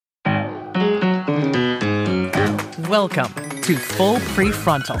Welcome to Full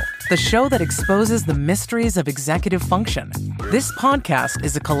Prefrontal, the show that exposes the mysteries of executive function. This podcast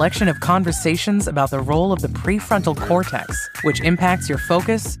is a collection of conversations about the role of the prefrontal cortex, which impacts your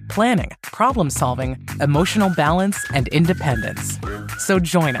focus, planning, problem-solving, emotional balance, and independence. So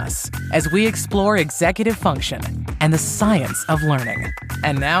join us as we explore executive function and the science of learning.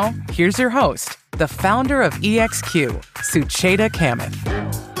 And now, here's your host, the founder of EXQ, Sucheta Kamath.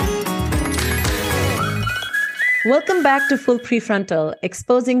 Welcome back to Full Prefrontal,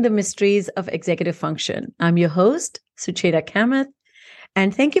 exposing the mysteries of executive function. I'm your host, Sucheta Kamath,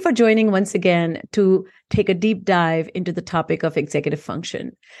 and thank you for joining once again to take a deep dive into the topic of executive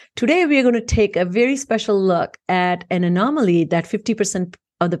function. Today, we are going to take a very special look at an anomaly that 50%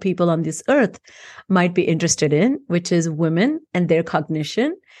 of the people on this earth might be interested in, which is women and their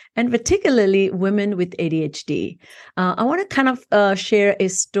cognition, and particularly women with ADHD. I want to kind of share a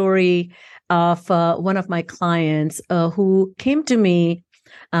story of one of my clients who came to me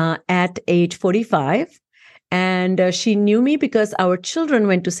at age 45. And she knew me because our children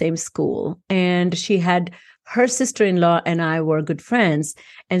went to same school. And she had her sister-in-law and I were good friends.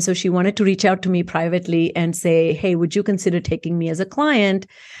 And so she wanted to reach out to me privately and say, hey, would you consider taking me as a client?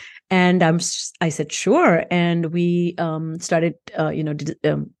 And I said, sure. And we started,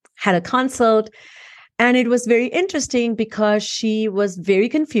 had a consult. And it was very interesting because she was very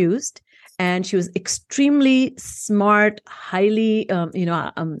confused. And she was extremely smart, highly well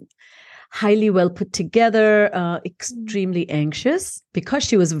put together, extremely anxious because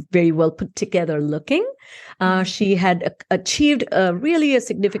she was very well put together looking. She had achieved really a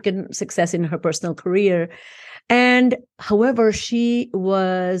significant success in her personal career. And however, she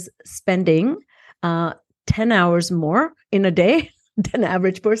was spending 10 hours more in a day than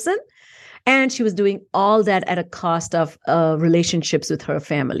average person. And she was doing all that at a cost of relationships with her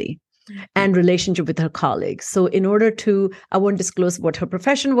family and relationship with her colleagues. So in order to, I won't disclose what her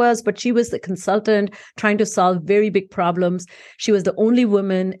profession was, but she was a consultant trying to solve very big problems. She was the only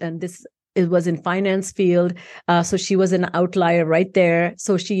woman, and it was in finance field. So she was an outlier right there.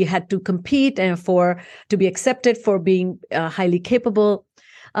 So she had to compete and to be accepted for being highly capable.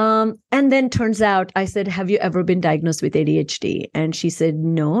 And then turns out, I said, have you ever been diagnosed with ADHD? And she said,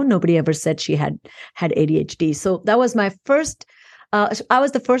 no, nobody ever said she had ADHD. So that was my first I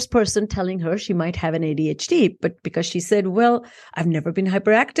was the first person telling her she might have an ADHD, but because she said, well, I've never been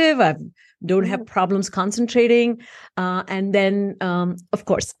hyperactive. I don't have problems concentrating. And then, of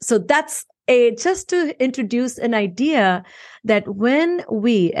course, so that's just to introduce an idea that when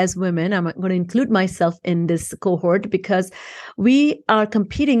we as women, I'm going to include myself in this cohort because we are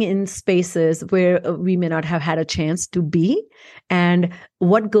competing in spaces where we may not have had a chance to be, and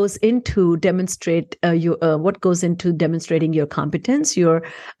what goes into demonstrating your competence, your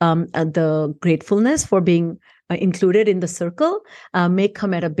the gratefulness for being included in the circle may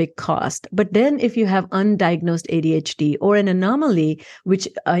come at a big cost. But then if you have undiagnosed ADHD or an anomaly, which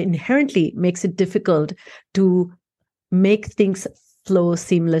inherently makes it difficult to make things flow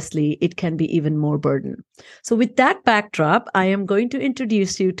seamlessly, it can be even more burden. So with that backdrop, I am going to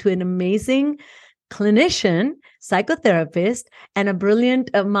introduce you to an amazing clinician, psychotherapist, and a brilliant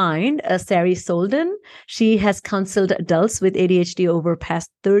mind, Sari Solden. She has counseled adults with ADHD over past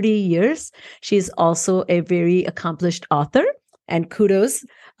 30 years. She's also a very accomplished author, and kudos,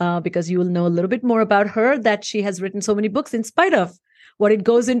 because you will know a little bit more about her, that she has written so many books in spite of what it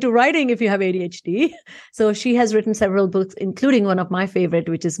goes into writing if you have ADHD. So she has written several books, including one of my favorite,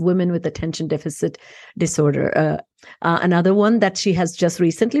 which is Women with Attention Deficit Disorder. Another one that she has just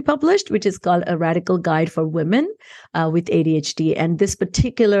recently published, which is called A Radical Guide for Women with ADHD. And this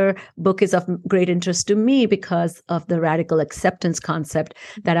particular book is of great interest to me because of the radical acceptance concept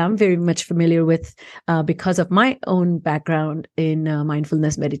that I'm very much familiar with because of my own background in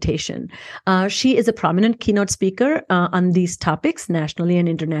mindfulness meditation. She is a prominent keynote speaker on these topics nationally and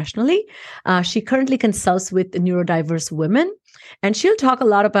internationally. She currently consults with neurodiverse women. And she'll talk a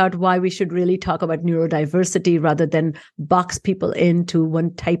lot about why we should really talk about neurodiversity rather than box people into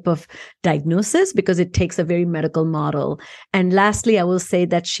one type of diagnosis, because it takes a very medical model. And lastly, I will say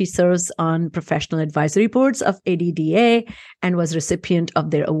that she serves on professional advisory boards of ADDA and was recipient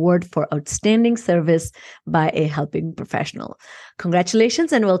of their award for outstanding service by a helping professional.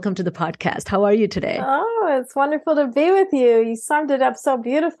 Congratulations and welcome to the podcast. How are you today? Oh, it's wonderful to be with you. You summed it up so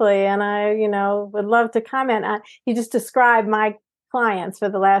beautifully. And I, would love to comment. You just described my clients for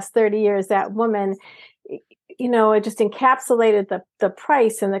the last 30 years. That woman, it just encapsulated the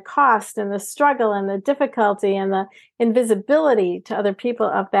price and the cost and the struggle and the difficulty and the invisibility to other people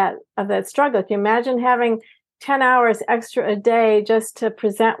of that struggle. Can you imagine having 10 hours extra a day just to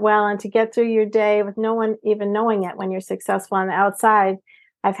present well and to get through your day with no one even knowing it when you're successful on the outside.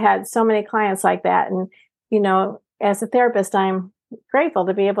 I've had so many clients like that. And, as a therapist, I'm grateful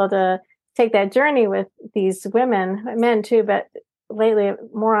to be able to take that journey with these women, men too, but lately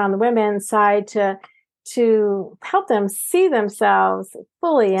more on the women's side to help them see themselves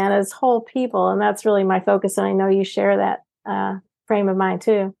fully and as whole people. And that's really my focus. And I know you share that frame of mind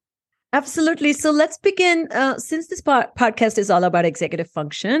too. Absolutely. So let's begin. Since this podcast is all about executive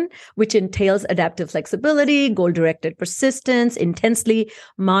function, which entails adaptive flexibility, goal-directed persistence, intensely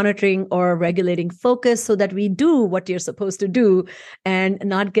monitoring or regulating focus so that we do what you're supposed to do and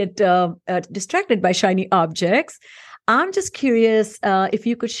not get distracted by shiny objects. I'm just curious if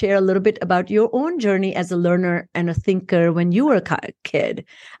you could share a little bit about your own journey as a learner and a thinker when you were a kid.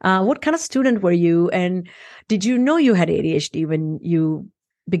 What kind of student were you? And did you know you had ADHD when you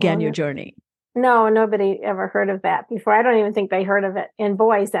began your journey? No, nobody ever heard of that before. I don't even think they heard of it in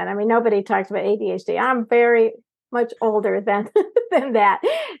boys then. I mean, nobody talks about ADHD. I'm very much older than that.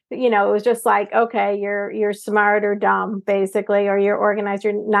 It was just like, okay, you're smart or dumb, basically, or you're organized,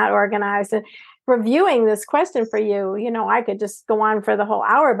 you're not organized. And reviewing this question for you, I could just go on for the whole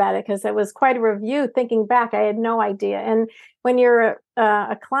hour about it because it was quite a review. Thinking back, I had no idea. And when you're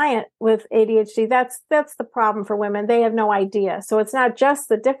a client with ADHD, that's the problem for women. They have no idea. So it's not just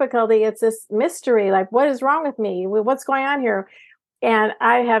the difficulty, it's this mystery, like, what is wrong with me? What's going on here? And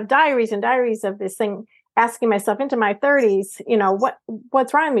I have diaries and diaries of this thing, asking myself into my 30s,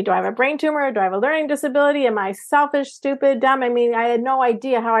 what's wrong with me? Do I have a brain tumor? Do I have a learning disability? Am I selfish, stupid, dumb? I mean, I had no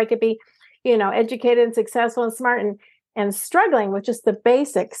idea how I could be educated and successful and smart and struggling with just the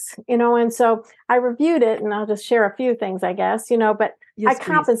basics, and so I reviewed it, and I'll just share a few things, I guess, but yes, I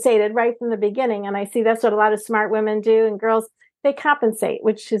compensated right from the beginning. And I see that's what a lot of smart women do, and girls, they compensate,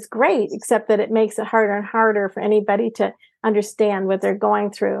 which is great, except that it makes it harder and harder for anybody to understand what they're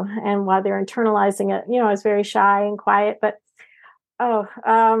going through. And while they're internalizing it, I was very shy and quiet, but,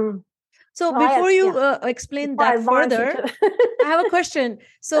 so before you explain that further, I have a question.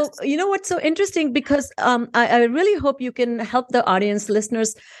 So, what's so interesting, because I really hope you can help the audience,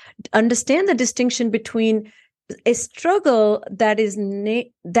 listeners, understand the distinction between a struggle that is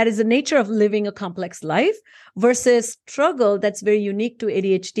the nature of living a complex life versus struggle that's very unique to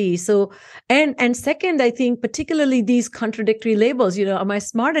ADHD. So, and second, I think particularly these contradictory labels, am I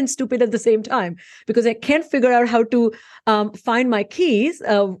smart and stupid at the same time? Because I can't figure out how to find my keys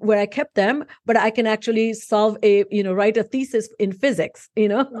where I kept them, but I can actually write a thesis in physics,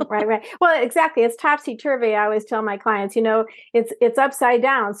 Right. Well, exactly. It's topsy-turvy. I always tell my clients, it's upside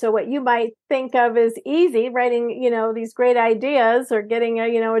down. So what you might think of as easy, writing, these great ideas or getting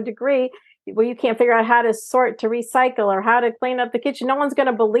a degree, where you can't figure out how to sort, to recycle, or how to clean up the kitchen. No one's going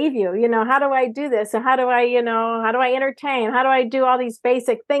to believe you. How do I do this? And how do I entertain? How do I do all these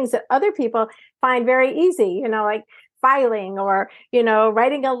basic things that other people find very easy, like filing or,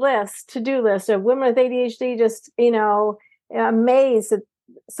 writing a list, to-do list. Of women with ADHD just, amazed that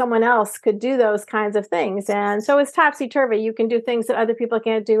someone else could do those kinds of things. And so it's topsy-turvy. You can do things that other people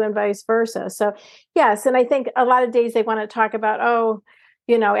can't do and vice versa. So yes. And I think a lot of days they want to talk about,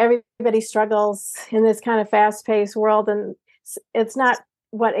 everybody struggles in this kind of fast-paced world. And it's not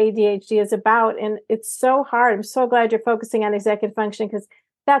what ADHD is about. And it's so hard. I'm so glad you're focusing on executive function, because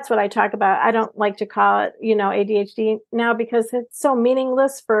that's what I talk about. I don't like to call it, ADHD now, because it's so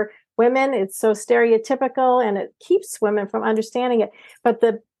meaningless for women. It's so stereotypical, and it keeps women from understanding it. But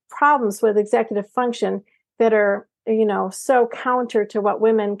the problems with executive function that are, so counter to what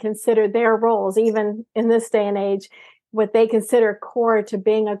women consider their roles, even in this day and age, what they consider core to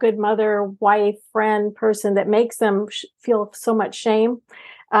being a good mother, wife, friend, person, that makes them feel so much shame.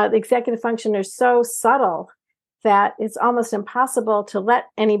 The executive function is so subtle that it's almost impossible to let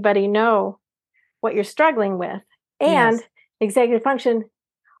anybody know what you're struggling with. And yes, executive function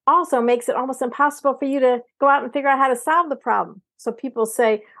also makes it almost impossible for you to go out and figure out how to solve the problem. So people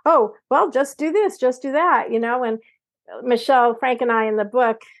say, oh, well, just do this, just do that, and Michelle Frank and I, in the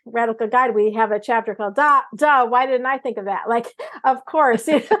book Radical Guide, we have a chapter called Duh, why didn't I think of that? Like, of course,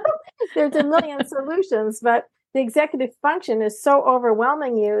 there's a million solutions, but the executive function is so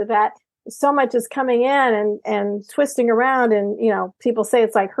overwhelming you that so much is coming in and twisting around. And, people say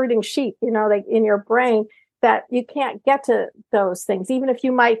it's like herding sheep, like in your brain, that you can't get to those things. Even if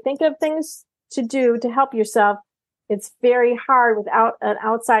you might think of things to do to help yourself, it's very hard without an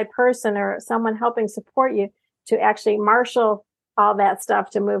outside person or someone helping support you to actually marshal all that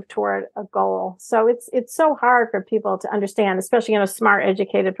stuff to move toward a goal. So it's so hard for people to understand, especially in a smart,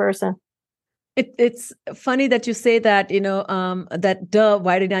 educated person. It's funny that you say that, that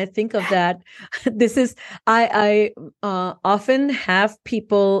why didn't I think of that? This is, I often have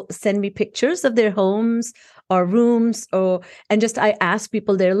people send me pictures of their homes or rooms, and just I ask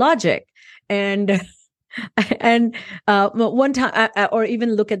people their logic. And and one time, or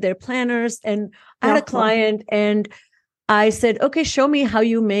even look at their planners. And I had a client, and I said, okay, show me how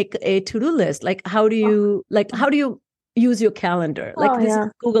you make a to-do list. Like, how do you use your calendar? Like, this is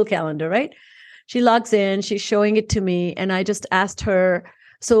Google Calendar, right? She logs in, she's showing it to me, and I just asked her.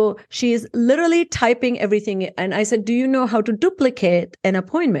 So she's literally typing everything. And I said, do you know how to duplicate an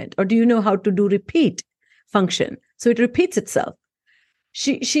appointment? Or do you know how to do repeat function? So it repeats itself.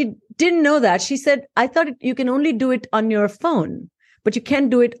 She didn't know that. She said, I thought you can only do it on your phone, but you can't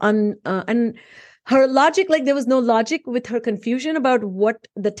do it on, and her logic, like there was no logic with her confusion about what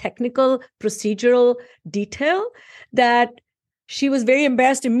the technical procedural detail, that she was very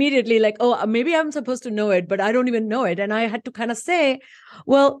embarrassed immediately, like, oh, maybe I'm supposed to know it, but I don't even know it. And I had to kind of say,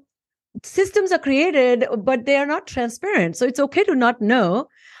 well, systems are created, but they are not transparent. So it's okay to not know.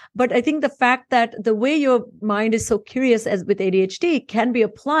 But I think the fact that the way your mind is so curious as with ADHD can be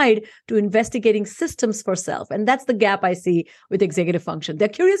applied to investigating systems for self. And that's the gap I see with executive function. They're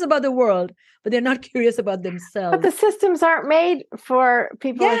curious about the world, but they're not curious about themselves. But the systems aren't made for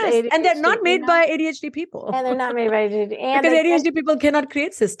people with ADHD. And they're not made by ADHD people. And they're not made by ADHD. And because ADHD people cannot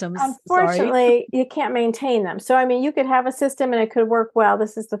create systems. Unfortunately, you can't maintain them. So, I mean, you could have a system and it could work well.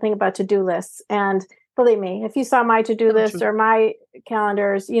 This is the thing about to-do lists. And believe me, if you saw my to-do list or my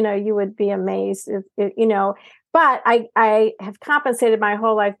calendars, you would be amazed. But I have compensated my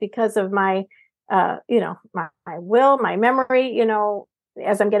whole life because of my, my will, my memory.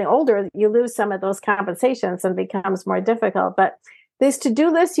 As I'm getting older, you lose some of those compensations and it becomes more difficult. But these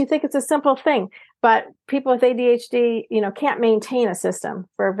to-do lists, you think it's a simple thing, but people with ADHD, can't maintain a system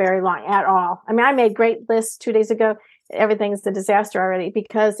for very long at all. I mean, I made great lists 2 days ago. Everything's a disaster already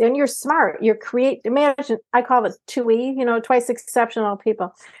because, and you're smart, imagine, I call it 2E, twice exceptional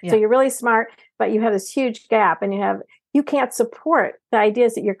people. Yeah. So you're really smart, but you have this huge gap and you can't support the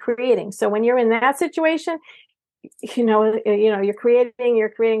ideas that you're creating. So when you're in that situation, you're creating,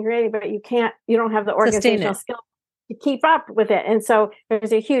 but you don't have the organizational skill to keep up with it. And so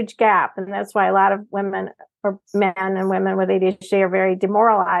there's a huge gap. And that's why a lot of women or men and women with ADHD are very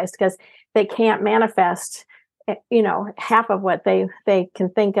demoralized because they can't manifest half of what they can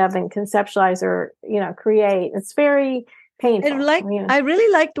think of and conceptualize or, create. It's very painful. I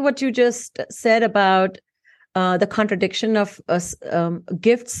really liked what you just said about the contradiction of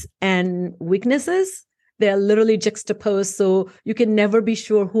gifts and weaknesses. They're literally juxtaposed. So you can never be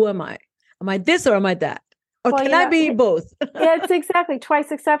sure, who am I? Am I this or am I that? Or can I be both? It's exactly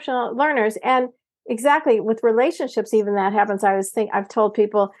twice exceptional learners. And exactly with relationships, even that happens. I've told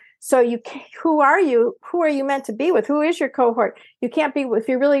people, so who are you? Who are you meant to be with? Who is your cohort? You can't be if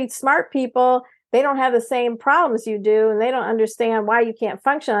you're really smart people. They don't have the same problems you do, and they don't understand why you can't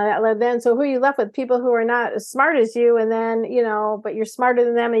function on that level. Then, so who are you left with? People who are not as smart as you, and then but you're smarter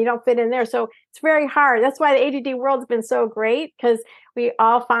than them, and you don't fit in there. So it's very hard. That's why the ADD world's been so great because we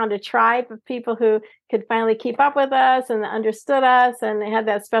all found a tribe of people who could finally keep up with us and understood us, and they had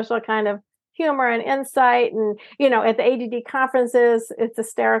that special kind of humor and insight. And, at the ADD conferences, it's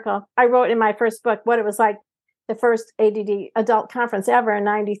hysterical. I wrote in my first book what it was like, the first ADD adult conference ever in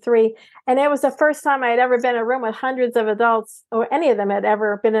 93. And it was the first time I had ever been in a room with hundreds of adults, or any of them had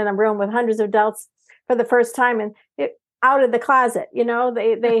ever been in a room with hundreds of adults for the first time. And out of the closet, they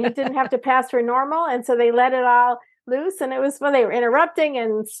didn't have to pass for normal. And so they let it all loose. And it was when they were interrupting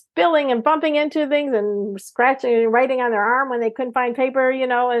and spilling and bumping into things and scratching and writing on their arm when they couldn't find paper,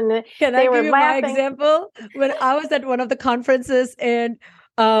 and Can I give you laughing. My example? When I was at one of the conferences and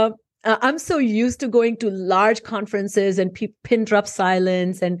I'm so used to going to large conferences and pin drop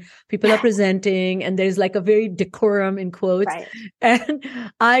silence and people are presenting and there's like a very decorum in quotes. Right. And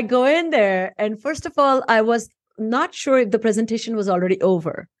I go in there and first of all, I was not sure if the presentation was already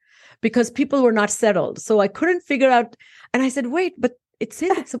over because people were not settled. So I couldn't figure out. And I said, wait, but it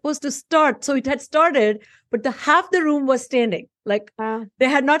says it's supposed to start. So it had started, but half the room was standing. Like they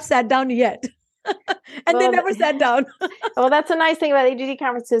had not sat down yet. They never sat down. Well, that's a nice thing about ADD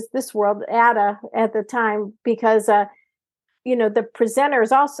conferences, this world, ADA at the time, because, the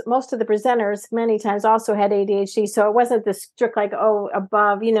presenters also, most of the presenters many times also had ADHD. So it wasn't the strict, like,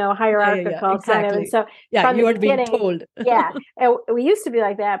 above, hierarchical exactly. kind of. And so you are being told. And we used to be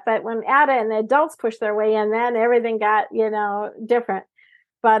like that. But when ADA and the adults pushed their way in, then everything got, different.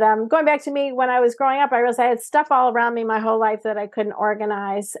 But going back to me, when I was growing up, I realized I had stuff all around me my whole life that I couldn't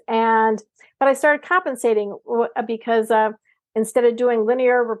organize. But I started compensating because instead of doing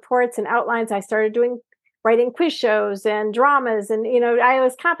linear reports and outlines, I started writing quiz shows and dramas. And, I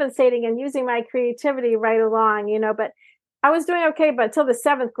was compensating and using my creativity right along, but I was doing okay. But till the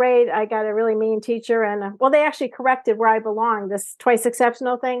 7th grade, I got a really mean teacher. And they actually corrected where I belong, this twice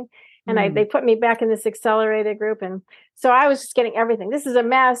exceptional thing. And they put me back in this accelerated group. And so I was just getting everything. This is a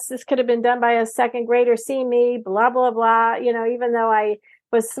mess. This could have been done by a 2nd grader. See me, blah, blah, blah. Even though I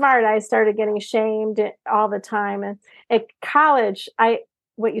was smart, I started getting shamed all the time. And at college,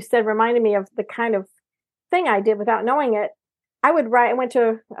 what you said reminded me of the kind of thing I did without knowing it. I went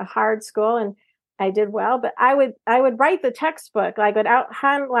to a hard school and I did well, but I would write the textbook. I would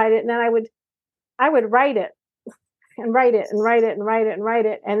highlight it, and then I would write it. And write it and write it and write it and write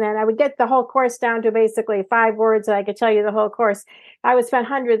it. And then I would get the whole course down to basically 5 words that I could tell you the whole course. I would spend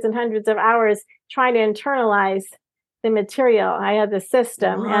hundreds and hundreds of hours trying to internalize the material. I had the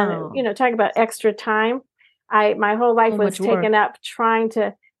system. Wow. And, talk about extra time. My whole life was taken up trying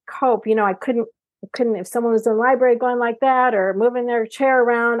to cope. I couldn't, if someone was in the library going like that or moving their chair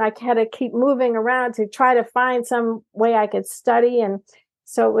around, I had to keep moving around to try to find some way I could study. And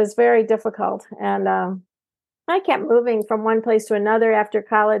so it was very difficult. And, I kept moving from one place to another after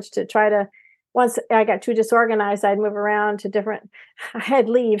college to try to, once I got too disorganized, I'd move around to different, I'd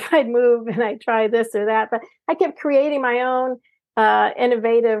leave, I'd move, and I'd try this or that. But I kept creating my own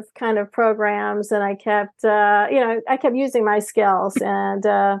innovative kind of programs. And I kept, I kept using my skills. And,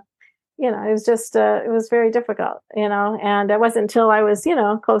 it was just, it was very difficult, and it wasn't until I was,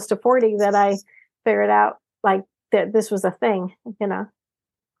 close to 40 that I figured out like that this was a thing,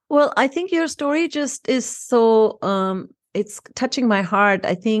 Well, I think your story just is so, it's touching my heart.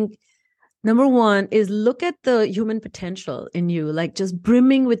 I think number one is look at the human potential in you, like just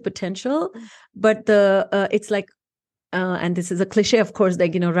brimming with potential. But it's like, and this is a cliche, of course,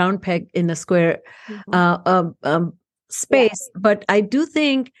 like, round peg in a square space. Yeah. But I do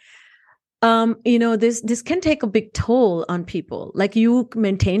think, this can take a big toll on people. Like you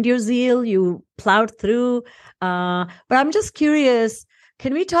maintained your zeal, you plowed through. But I'm just curious,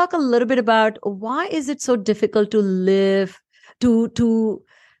 can we talk a little bit about why is it so difficult to live, to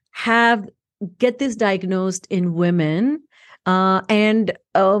get this diagnosed in women? And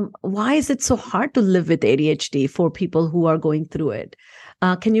why is it so hard to live with ADHD for people who are going through it?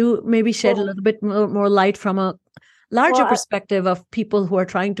 Can you maybe shed a little bit more light from a larger perspective of people who are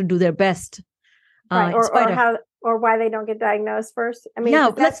trying to do their best? Right, or why they don't get diagnosed first. I mean,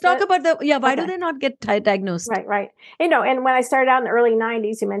 let's talk about why do they not get diagnosed? Right. And when I started out in the early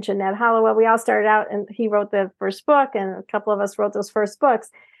 90s, you mentioned Ned Hollowell. We all started out, and he wrote the first book, and a couple of us wrote those first books.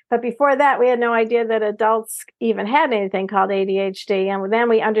 But before that, we had no idea that adults even had anything called ADHD. And then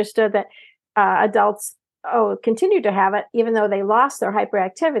we understood that adults continued to have it, even though they lost their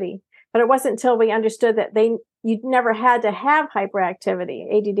hyperactivity. But it wasn't until we understood that you never had to have hyperactivity,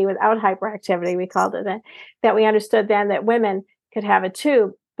 ADD without hyperactivity, we called it, that we understood then that women could have it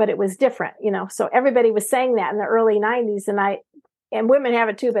too, but it was different, So everybody was saying that in the early 90s, and women have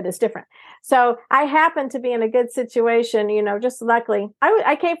it too, but it's different. So I happened to be in a good situation, just luckily.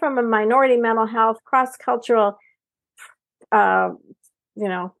 I came from a minority mental health, cross-cultural,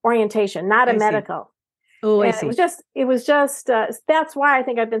 orientation, not a medical. Oh, I see. It was just that's why I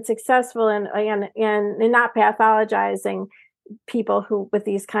think I've been successful in not pathologizing people who with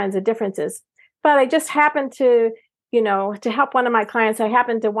these kinds of differences. But I just happened to, to help one of my clients. I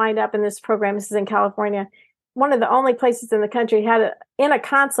happened to wind up in this program. This is in California. One of the only places in the country in a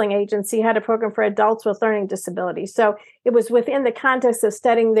counseling agency, had a program for adults with learning disabilities. So it was within the context of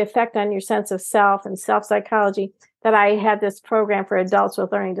studying the effect on your sense of self and self-psychology that I had this program for adults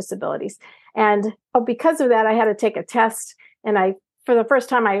with learning disabilities. And because of that, I had to take a test. And for the first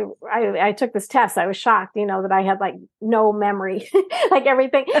time I took this test, I was shocked, that I had like no memory, like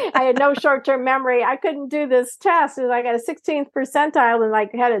everything. I had no short-term memory. I couldn't do this test. It was like at a 16th percentile and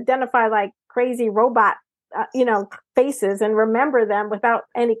like had to identify like crazy robot faces and remember them without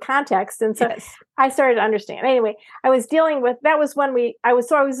any context. And so yes. I started to understand. Anyway, I was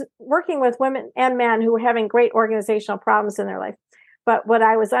working with women and men who were having great organizational problems in their life. But what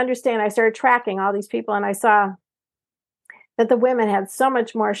I was understanding, I started tracking all these people, and I saw that the women had so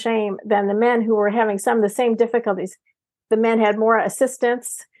much more shame than the men who were having some of the same difficulties. The men had more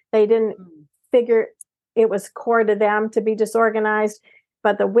assistance. They didn't figure it was core to them to be disorganized.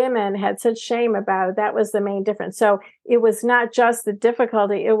 But the women had such shame about it. That was the main difference. So it was not just the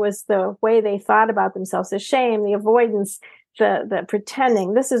difficulty. It was the way they thought about themselves, the shame, the avoidance, the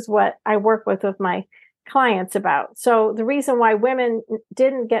pretending. This is what I work with my clients about. So the reason why women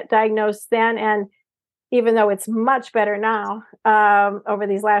didn't get diagnosed then, and even though it's much better now over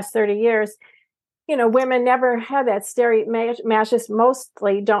these last 30 years, women never had that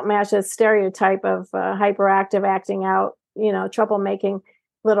mostly don't match that stereotype of hyperactive, acting out, troublemaking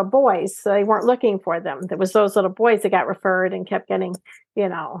little boys. So they weren't looking for them. There was those little boys that got referred and kept getting,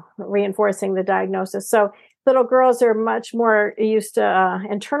 reinforcing the diagnosis. So little girls are much more used to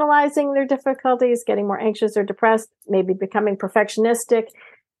internalizing their difficulties, getting more anxious or depressed, maybe becoming perfectionistic.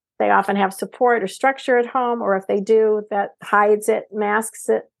 They often have support or structure at home, or if they do, that hides it, masks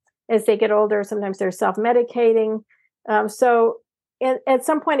it. As they get older, sometimes they're self-medicating. So at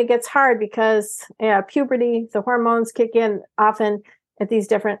some point it gets hard because puberty, the hormones kick in often at these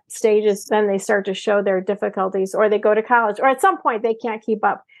different stages. Then they start to show their difficulties, or they go to college, or at some point they can't keep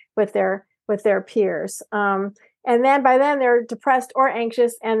up with their peers. And then by then they're depressed or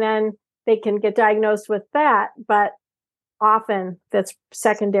anxious, and then they can get diagnosed with that. But often that's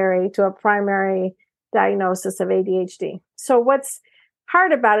secondary to a primary diagnosis of ADHD. So what's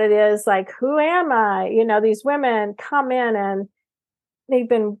hard about it is like, who am I? These women come in and they've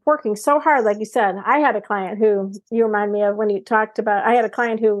been working so hard. Like you said, I had a client who you remind me of when you talked about, I had a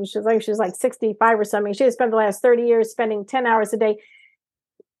client who she was like 65 or something. She had spent the last 30 years spending 10 hours a day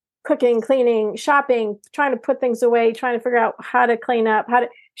cooking, cleaning, shopping, trying to put things away, trying to figure out how to clean up,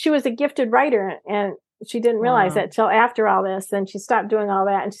 she was a gifted writer, and she didn't realize that till after all this. Then she stopped doing all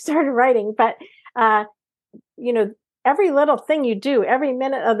that and she started writing. But, every little thing you do, every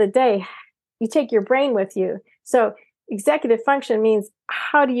minute of the day, you take your brain with you. So executive function means,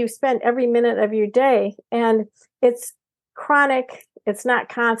 how do you spend every minute of your day? And it's chronic. It's not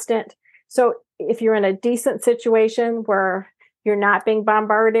constant. So if you're in a decent situation where you're not being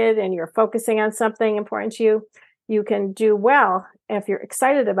bombarded and you're focusing on something important to you, you can do well if you're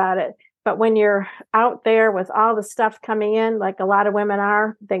excited about it. But when you're out there with all the stuff coming in, like a lot of women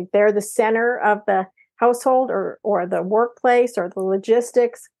are, think they're the center of the household or the workplace or the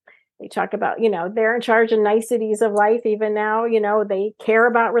logistics. They talk about, they're in charge of niceties of life. Even now, they care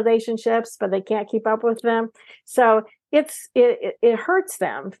about relationships, but they can't keep up with them. So it hurts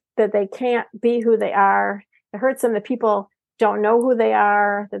them that they can't be who they are. It hurts them that people don't know who they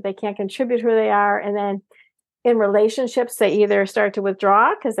are, that they can't contribute who they are. And then in relationships, they either start to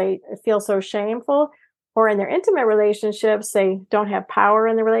withdraw because they feel so shameful, or in their intimate relationships, they don't have power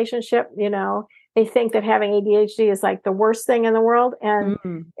in the relationship. They think that having ADHD is like the worst thing in the world.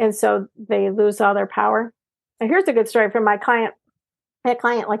 And so they lose all their power. And here's a good story from my client. That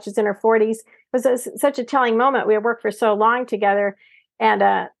client, like, she's in her 40s. It was such a telling moment. We had worked for so long together.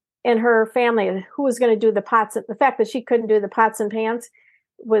 And in her family, who was going to do the pots? The fact that she couldn't do the pots and pans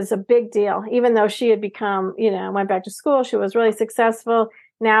was a big deal, even though she had become, went back to school. She was really successful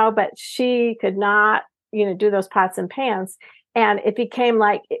now, but she could not, do those pots and pans. And it became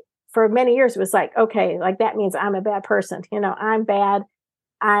like, for many years, it was like, okay, like that means I'm a bad person. I'm bad.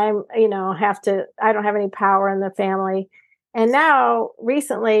 I don't have any power in the family. And now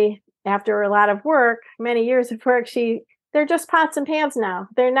recently, after a lot of work, many years of work, they're just pots and pans now.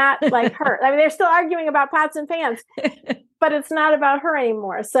 They're not like her. I mean, they're still arguing about pots and pans, but it's not about her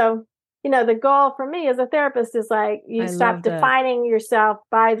anymore. So, the goal for me as a therapist is like, you stop defining yourself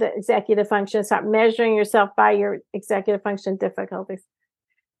by the executive function, stop measuring yourself by your executive function difficulties.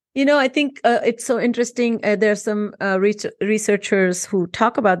 I think it's so interesting. There are some researchers who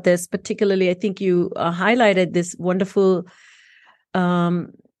talk about this, particularly, I think you highlighted this wonderful, or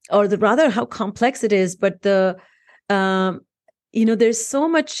rather how complex it is, but there's so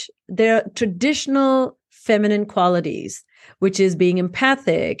much, there are traditional feminine qualities, which is being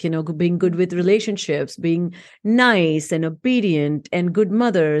empathic, being good with relationships, being nice and obedient and good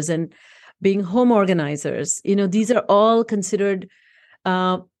mothers and being home organizers. These are all considered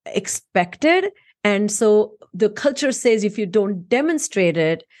expected. And so the culture says if you don't demonstrate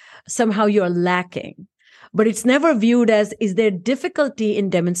it, somehow you're lacking. But it's never viewed as, is there difficulty in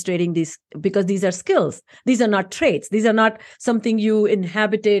demonstrating these? Because these are skills. These are not traits. These are not something you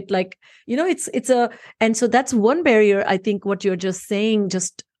inhabitate. Like, and so that's one barrier. I think what you're just saying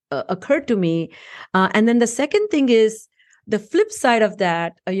just occurred to me. And then the second thing is the flip side of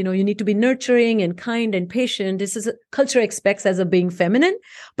that, you need to be nurturing and kind and patient. This is culture expects as a being feminine.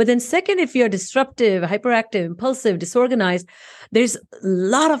 But then second, if you're disruptive, hyperactive, impulsive, disorganized, there's a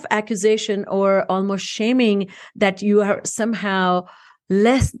lot of accusation or almost shaming that you are somehow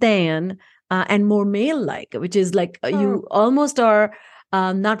less than and more male-like, which is like you almost are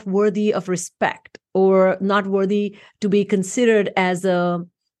not worthy of respect or not worthy to be considered as a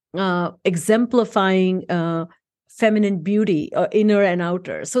exemplifying feminine beauty, inner and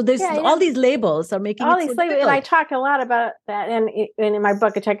outer. So there's all these labels are making all these labels. And I talk a lot about that. And in my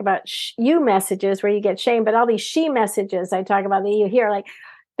book, I talk about you messages where you get shamed, but all these she messages I talk about that you hear, like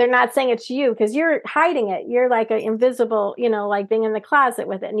they're not saying it's you because you're hiding it. You're like an invisible, like being in the closet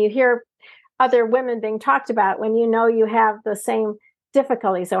with it. And you hear other women being talked about when you have the same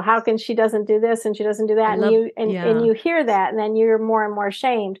difficulty. So how can she doesn't do this and she doesn't do that? And you hear that, and then you're more and more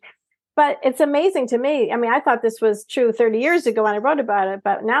ashamed. But it's amazing to me. I mean, I thought this was true 30 years ago when I wrote about it.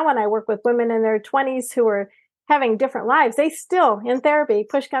 But now when I work with women in their 20s who are having different lives, they still, in therapy,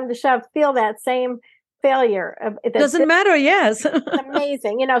 push come to shove, feel that same failure. It doesn't matter. Yes. It's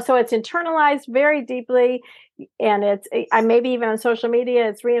amazing. So it's internalized very deeply. And maybe even on social media,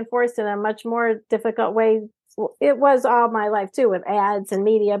 it's reinforced in a much more difficult way. It was all my life too, with ads and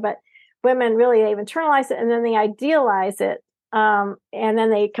media, but women really, they've internalized it and then they idealize it. And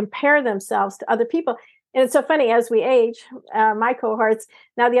then they compare themselves to other people. And it's so funny, as we age, my cohorts,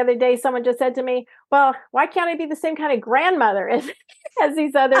 now the other day, someone just said to me, well, why can't I be the same kind of grandmother as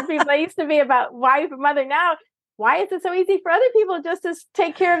these other people? I used to be about wife and mother. Now, why is it so easy for other people just to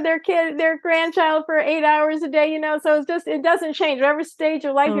take care of their grandchild for 8 hours a day? So it doesn't change. Whatever stage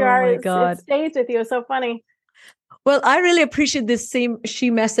of life you are, it stays with you. It's so funny. Well, I really appreciate this same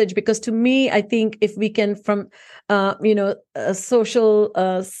she message, because to me, I think if we can, from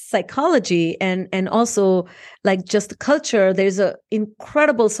social psychology and also like just culture, there's a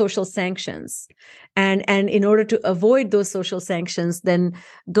incredible social sanctions, and in order to avoid those social sanctions, then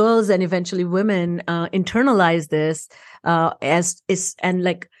girls and eventually women internalize this and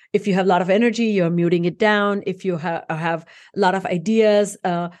like, if you have a lot of energy, you're muting it down. If you have a lot of ideas,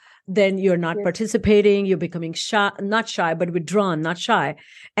 then you're not participating, you're becoming shy, not shy, but withdrawn, not shy.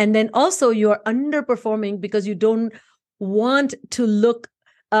 And then also you're underperforming because you don't want to look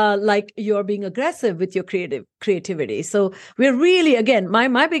like you're being aggressive with your creativity. So we're really, again,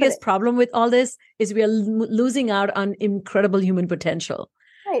 my biggest problem with all this is we are losing out on incredible human potential.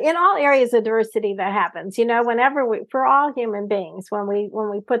 Right. In all areas of diversity that happens, whenever for all human beings, when we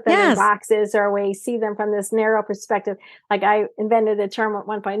put them in boxes or we see them from this narrow perspective, like I invented a term at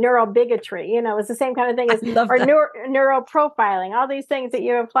one point, neuro bigotry, it's the same kind of thing as, neuro profiling, all these things that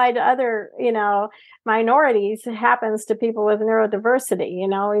you apply to other, minorities happens to people with neurodiversity,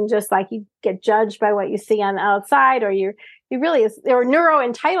 and just like you get judged by what you see on the outside, or or neuro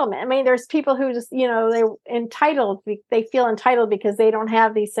entitlement. I mean, there's people who just, they're entitled. They feel entitled because they don't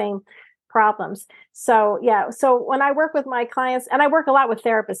have these same problems. So, So when I work with my clients, and I work a lot with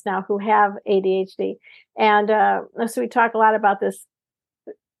therapists now who have ADHD, and so we talk a lot about this,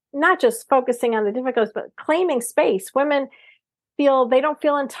 not just focusing on the difficulties, but claiming space. Women they don't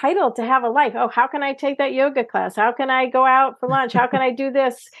feel entitled to have a life. Oh, how can I take that yoga class? How can I go out for lunch? How can I do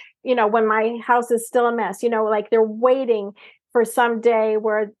this? When my house is still a mess, like they're waiting for some day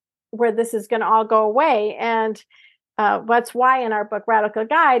where this is going to all go away. And that's why in our book, Radical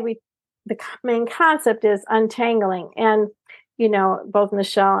Guide, the main concept is untangling. And, both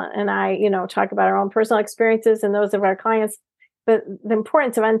Michelle and I, talk about our own personal experiences and those of our clients, but the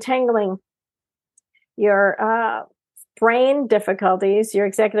importance of untangling your brain difficulties, your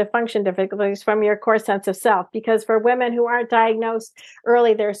executive function difficulties from your core sense of self. Because for women who aren't diagnosed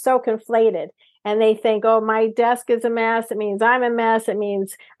early, they're so conflated and they think, oh, my desk is a mess. It means I'm a mess. It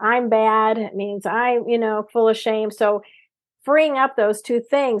means I'm bad. It means I'm, full of shame. So freeing up those two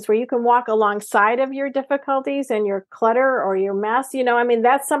things where you can walk alongside of your difficulties and your clutter or your mess,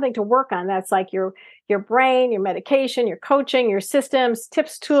 that's something to work on. That's like your brain, your medication, your coaching, your systems,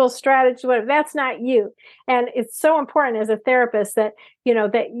 tips, tools, strategies, whatever. That's not you. And it's so important as a therapist that,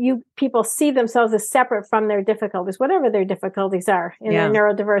 people see themselves as separate from their difficulties, whatever their difficulties are in their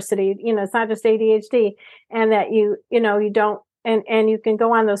neurodiversity. It's not just ADHD, and that you don't, and you can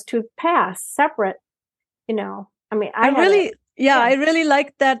go on those two paths separate, I really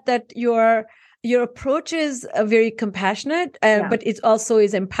like that your approach is very compassionate, but it also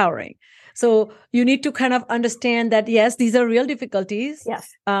is empowering. So you need to kind of understand that, yes, these are real difficulties.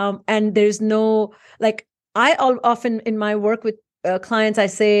 Yes. And there's no, like, I often in my work with clients, I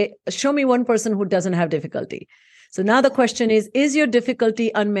say, show me one person who doesn't have difficulty. So now the question is your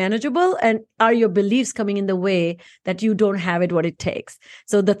difficulty unmanageable, and are your beliefs coming in the way that you don't have it what it takes?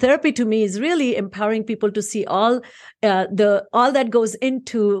 So the therapy to me is really empowering people to see all that goes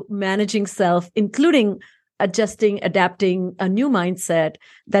into managing self, including adapting a new mindset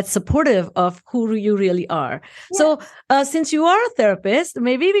that's supportive of who you really are. Yes. So since you are a therapist,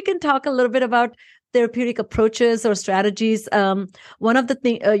 maybe we can talk a little bit about therapeutic approaches or strategies. One of the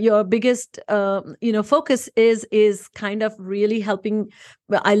things, your biggest, focus is kind of really helping.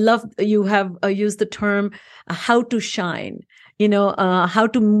 I love you have used the term how to shine. how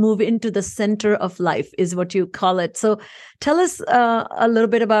to move into the center of life is what you call it. So tell us a little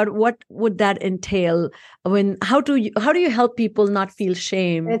bit about what would that entail. How do you help people not feel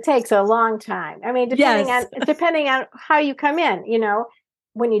shame? It takes a long time. I mean, depending on how you come in,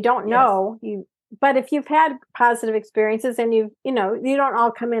 when you don't know, but if you've had positive experiences and you don't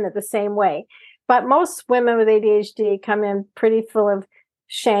all come in at the same way. But most women with ADHD come in pretty full of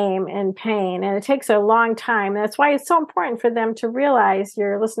shame and pain, and it takes a long time. That's why it's so important for them to realize,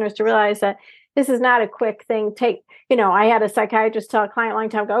 your listeners to realize, that this is not a quick thing. I had a psychiatrist tell a client a long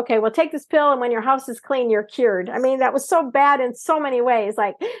time ago, okay, well, take this pill, and when your house is clean, you're cured. I mean, that was so bad in so many ways.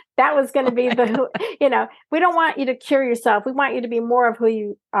 Like, that was going to be we don't want you to cure yourself. We want you to be more of who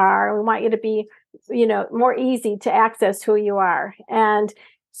you are. We want you to be, more easy to access who you are. And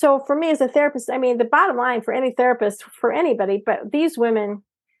so for me as a therapist, I mean, the bottom line for any therapist, for anybody, but these women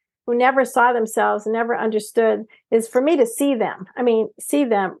who never saw themselves and never understood, is for me to see them. I mean, see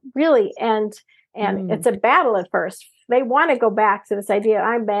them really. And it's a battle at first. They want to go back to this idea,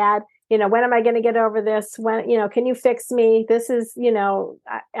 I'm bad. When am I going to get over this? When, can you fix me? This is,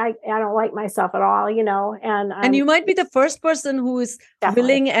 I don't like myself at all, and you might be the first person who is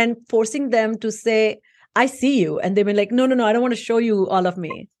willing and forcing them to say, I see you. And they've been like, no, I don't want to show you all of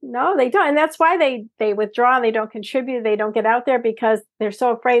me. No, they don't. And that's why they withdraw and they don't contribute. They don't get out there because they're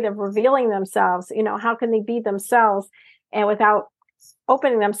so afraid of revealing themselves. How can they be themselves and without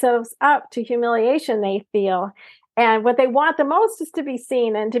opening themselves up to humiliation they feel? And what they want the most is to be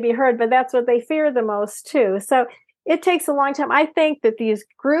seen and to be heard, but that's what they fear the most too. So it takes a long time. I think that these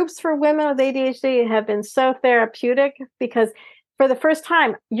groups for women with ADHD have been so therapeutic because for the first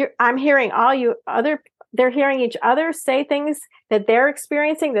time, I'm hearing they're hearing each other say things that they're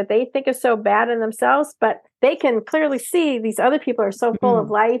experiencing that they think is so bad in themselves, but they can clearly see these other people are so full of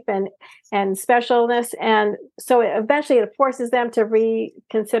life and specialness. And so eventually it forces them to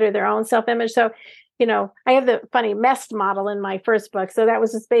reconsider their own self-image. So, I have the funny MEST model in my first book. So that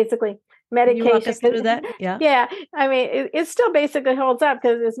was just basically medication. Can you walk us through that? Yeah. Yeah. I mean, it still basically holds up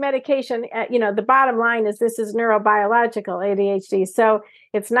because it's medication. The bottom line is this is neurobiological ADHD. So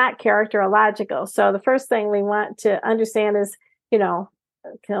it's not characterological. So the first thing we want to understand is, a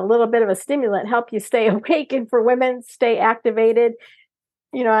little bit of a stimulant, help you stay awake, and for women, stay activated.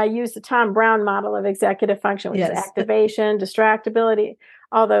 I use the Tom Brown model of executive function, which is activation, distractibility,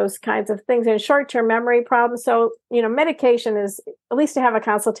 all those kinds of things, and short-term memory problems. So, medication is at least to have a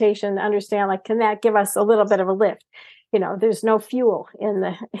consultation to understand, like, can that give us a little bit of a lift? There's no fuel in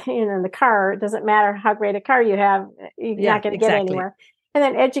the car. It doesn't matter how great a car you have. You're not going to get anywhere. And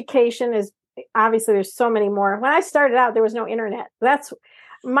then education is, obviously there's so many more. When I started out, there was no internet.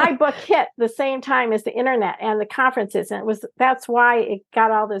 My book hit the same time as the internet and the conferences. And that's why it got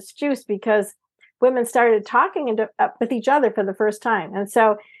all this juice, because women started talking with each other for the first time. And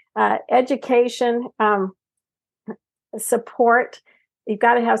so education, support, you've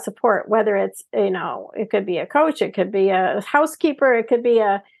got to have support, whether it's, it could be a coach, it could be a housekeeper, it could be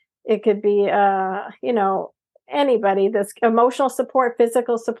anybody. This emotional support,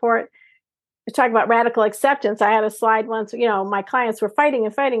 physical support. We talk about radical acceptance. I had a slide once, my clients were fighting.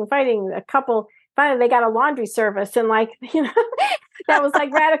 A couple, finally they got a laundry service, and that was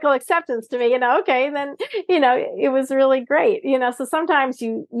like radical acceptance to me, okay. And then, it was really great, so sometimes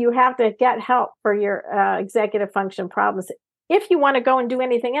you have to get help for your executive function problems. If you want to go and do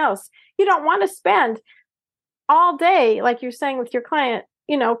anything else, you don't want to spend all day, like you're saying with your client,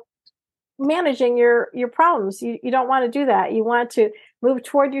 managing your problems. You don't want to do that. You want to move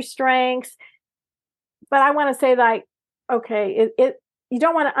toward your strengths. But I want to say, like, okay, you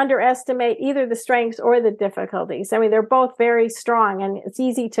don't want to underestimate either the strengths or the difficulties. I mean, they're both very strong, and it's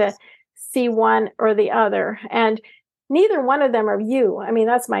easy to see one or the other. And neither one of them are you. I mean,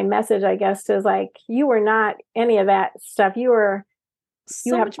 that's my message, I guess, is like, you are not any of that stuff. You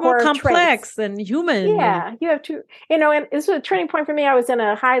have much more complex than human. Yeah, you have to, and this was a turning point for me. I was in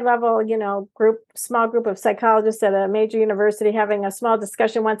a high level, small group of psychologists at a major university having a small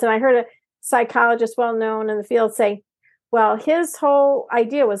discussion once. And I heard a psychologist well known in the field say, well, his whole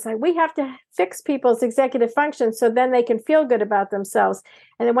idea was like, we have to fix people's executive function so then they can feel good about themselves.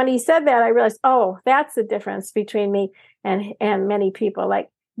 And then when he said that, I realized, oh, that's the difference between me and many people. Like,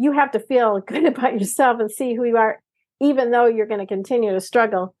 you have to feel good about yourself and see who you are, even though you're going to continue to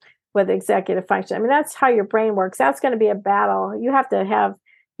struggle with executive function. I mean, that's how your brain works. That's going to be a battle. You have to have,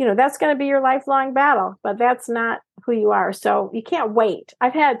 that's going to be your lifelong battle, but that's not who you are. So you can't wait.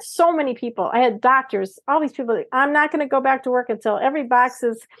 I've had so many people. I had doctors, all these people. I'm not going to go back to work until every box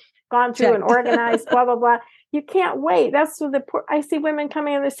is gone through and organized, blah, blah, blah. you can't wait. That's what I see women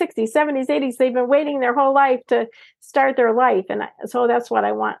coming in their 60s, 70s, 80s. They've been waiting their whole life to start their life. And so that's what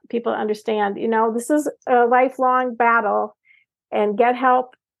I want people to understand. This is a lifelong battle, and get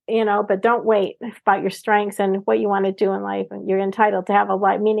help, but don't wait about your strengths and what you want to do in life. And you're entitled to have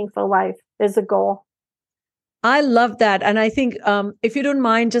a meaningful life is a goal. I love that. And I think if you don't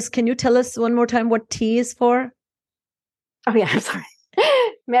mind, just can you tell us one more time what T is for? Oh, yeah, I'm sorry.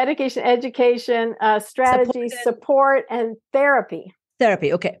 Medication, education, strategy, support, and therapy.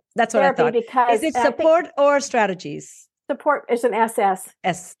 Therapy. Okay. That's what I thought. Because is it support or strategies? Support is an SS.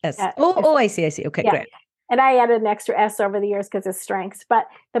 SS. I see. Okay, yeah. Great. And I added an extra S over the years because it's strengths. But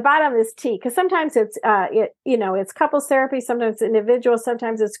the bottom is T, because sometimes it's, it's couples therapy, sometimes it's individual,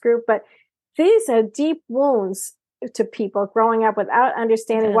 sometimes it's group. But these are deep wounds to people growing up without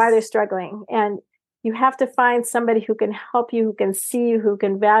understanding why they're struggling. And you have to find somebody who can help you, who can see you, who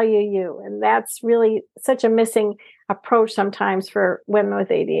can value you. And that's really such a missing approach sometimes for women with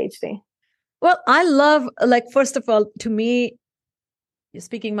ADHD. Well, I love, first of all, to me, you're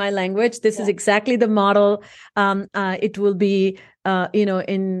speaking my language. This is exactly the model. It will be,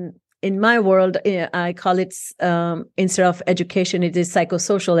 in my world, I call it, instead of education, it is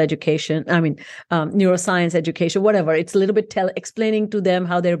psychosocial education. I mean, neuroscience education, whatever. It's a little bit explaining to them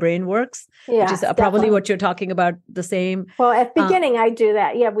how their brain works, which is probably what you're talking about, the same. Well, at the beginning, I do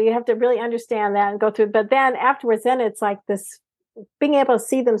that. Yeah, we have to really understand that and go through. But then afterwards, then it's like this, being able to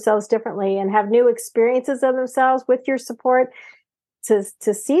see themselves differently and have new experiences of themselves with your support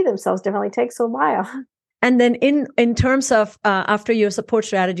to see themselves differently takes a while. And then in terms of after your support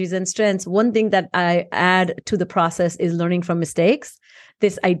strategies and strengths, one thing that I add to the process is learning from mistakes.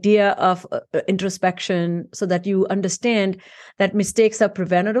 This idea of introspection, so that you understand that mistakes are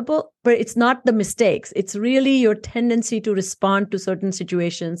preventable, but it's not the mistakes. It's really your tendency to respond to certain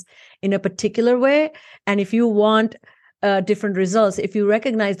situations in a particular way. And if you want different results, if you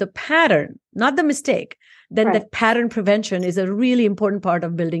recognize the pattern, not the mistake, then that pattern prevention is a really important part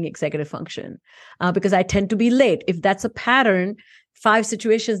of building executive function. Because I tend to be late. If that's a pattern, 5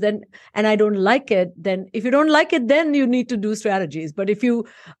 situations, then, and I don't like it, then if you don't like it, then you need to do strategies. But if you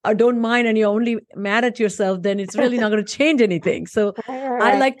don't mind and you're only mad at yourself, then it's really not going to change anything. So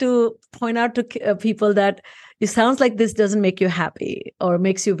I like to point out to people that it sounds like this doesn't make you happy or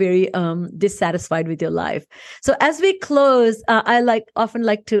makes you very dissatisfied with your life. So as we close, I often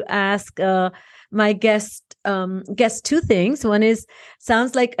like to ask my guest 2 things. One is,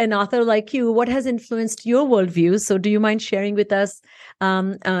 sounds like an author like you, what has influenced your worldview? So do you mind sharing with us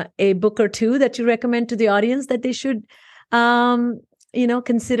a book or 2 that you recommend to the audience that they should,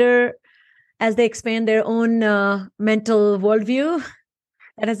 consider as they expand their own mental worldview?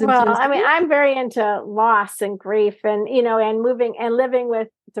 That has influenced you? I'm very into loss and grief and, and moving and living with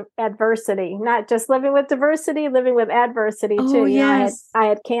adversity, not just living with diversity, living with adversity too. Yes. I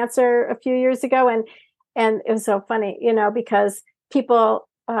had cancer a few years ago and it was so funny, because people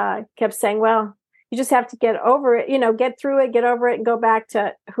kept saying, well, you just have to get over it, get through it, get over it and go back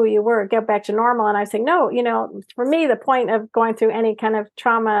to who you were, get back to normal. And I say, no, for me, the point of going through any kind of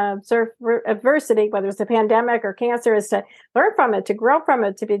trauma, adversity, whether it's a pandemic or cancer, is to learn from it, to grow from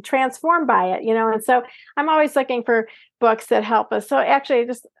it, to be transformed by it, And so I'm always looking for books that help us. So actually,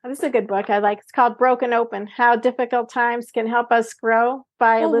 this is a good book I like. It's called Broken Open, How Difficult Times Can Help Us Grow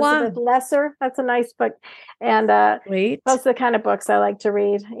by Elizabeth Lesser. That's a nice book. And those are the kind of books I like to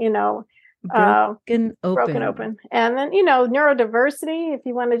read, Broken Open. And then, neurodiversity, if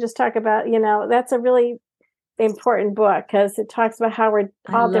you want to just talk about, that's a really important book because it talks about how we're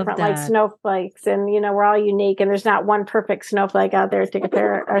all different, like snowflakes, and, we're all unique and there's not one perfect snowflake out there to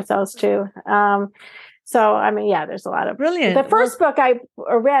compare ourselves to. So, there's a lot of brilliant. The first book I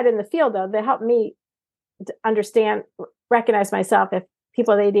read in the field, though, that helped me understand, recognize myself. If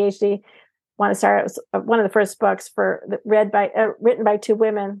people with ADHD want to start, it was one of the first books written by 2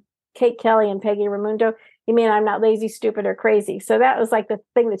 women, Kate Kelly and Peggy Ramundo. You mean I'm not lazy, stupid, or crazy? So that was like the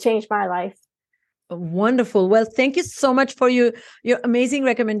thing that changed my life. Wonderful. Well, thank you so much for your amazing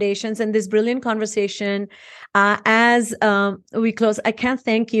recommendations and this brilliant conversation. As we close, I can't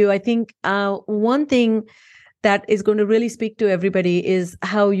thank you. I think one thing that is going to really speak to everybody is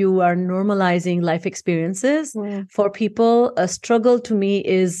how you are normalizing life experiences for people. A struggle to me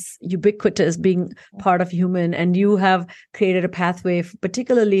is ubiquitous, being part of human, and you have created a pathway,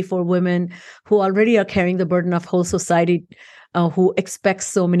 particularly for women who already are carrying the burden of whole society, who expects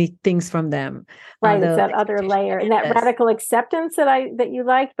so many things from them. Right, it's that other layer, and that radical acceptance that you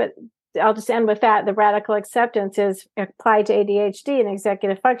liked, but I'll just end with that. The radical acceptance is applied to ADHD and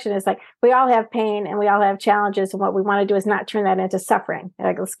executive function is like, we all have pain and we all have challenges. And what we want to do is not turn that into suffering.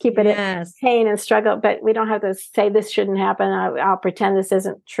 Like, let's keep it in pain and struggle, but we don't have to say this shouldn't happen. I'll pretend this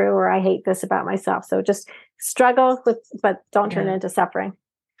isn't true, or I hate this about myself. So just struggle with, but don't turn it into suffering.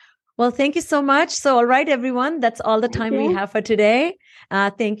 Well, thank you so much. So, all right, everyone, that's all the time we have for today.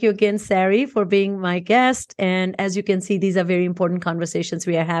 Thank you again, Sari, for being my guest. And as you can see, these are very important conversations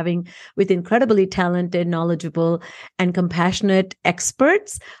we are having with incredibly talented, knowledgeable, and compassionate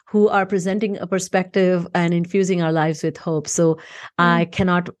experts who are presenting a perspective and infusing our lives with hope. So I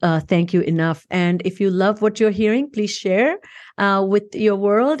cannot thank you enough. And if you love what you're hearing, please share with your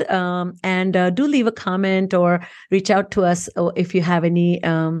world, and do leave a comment or reach out to us if you have any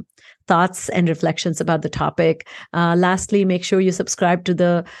thoughts and reflections about the topic. Lastly, make sure you subscribe to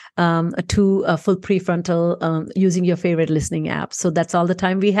the Full Prefrontal using your favorite listening app. So that's all the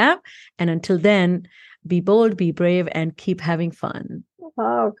time we have. And until then, be bold, be brave, and keep having fun.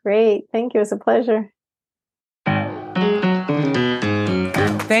 Oh, great. Thank you. It was a pleasure.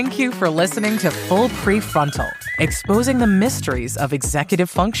 Thank you for listening to Full Prefrontal, exposing the mysteries of executive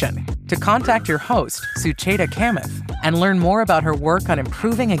function. To contact your host, Sucheta Kamath, and learn more about her work on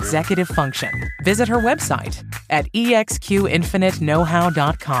improving executive function, visit her website at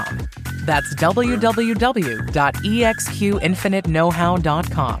exqinfiniteknowhow.com. That's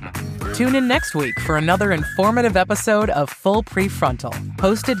www.exqinfiniteknowhow.com. Tune in next week for another informative episode of Full Prefrontal,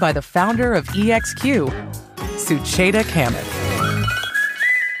 hosted by the founder of EXQ, Sucheta Kamath.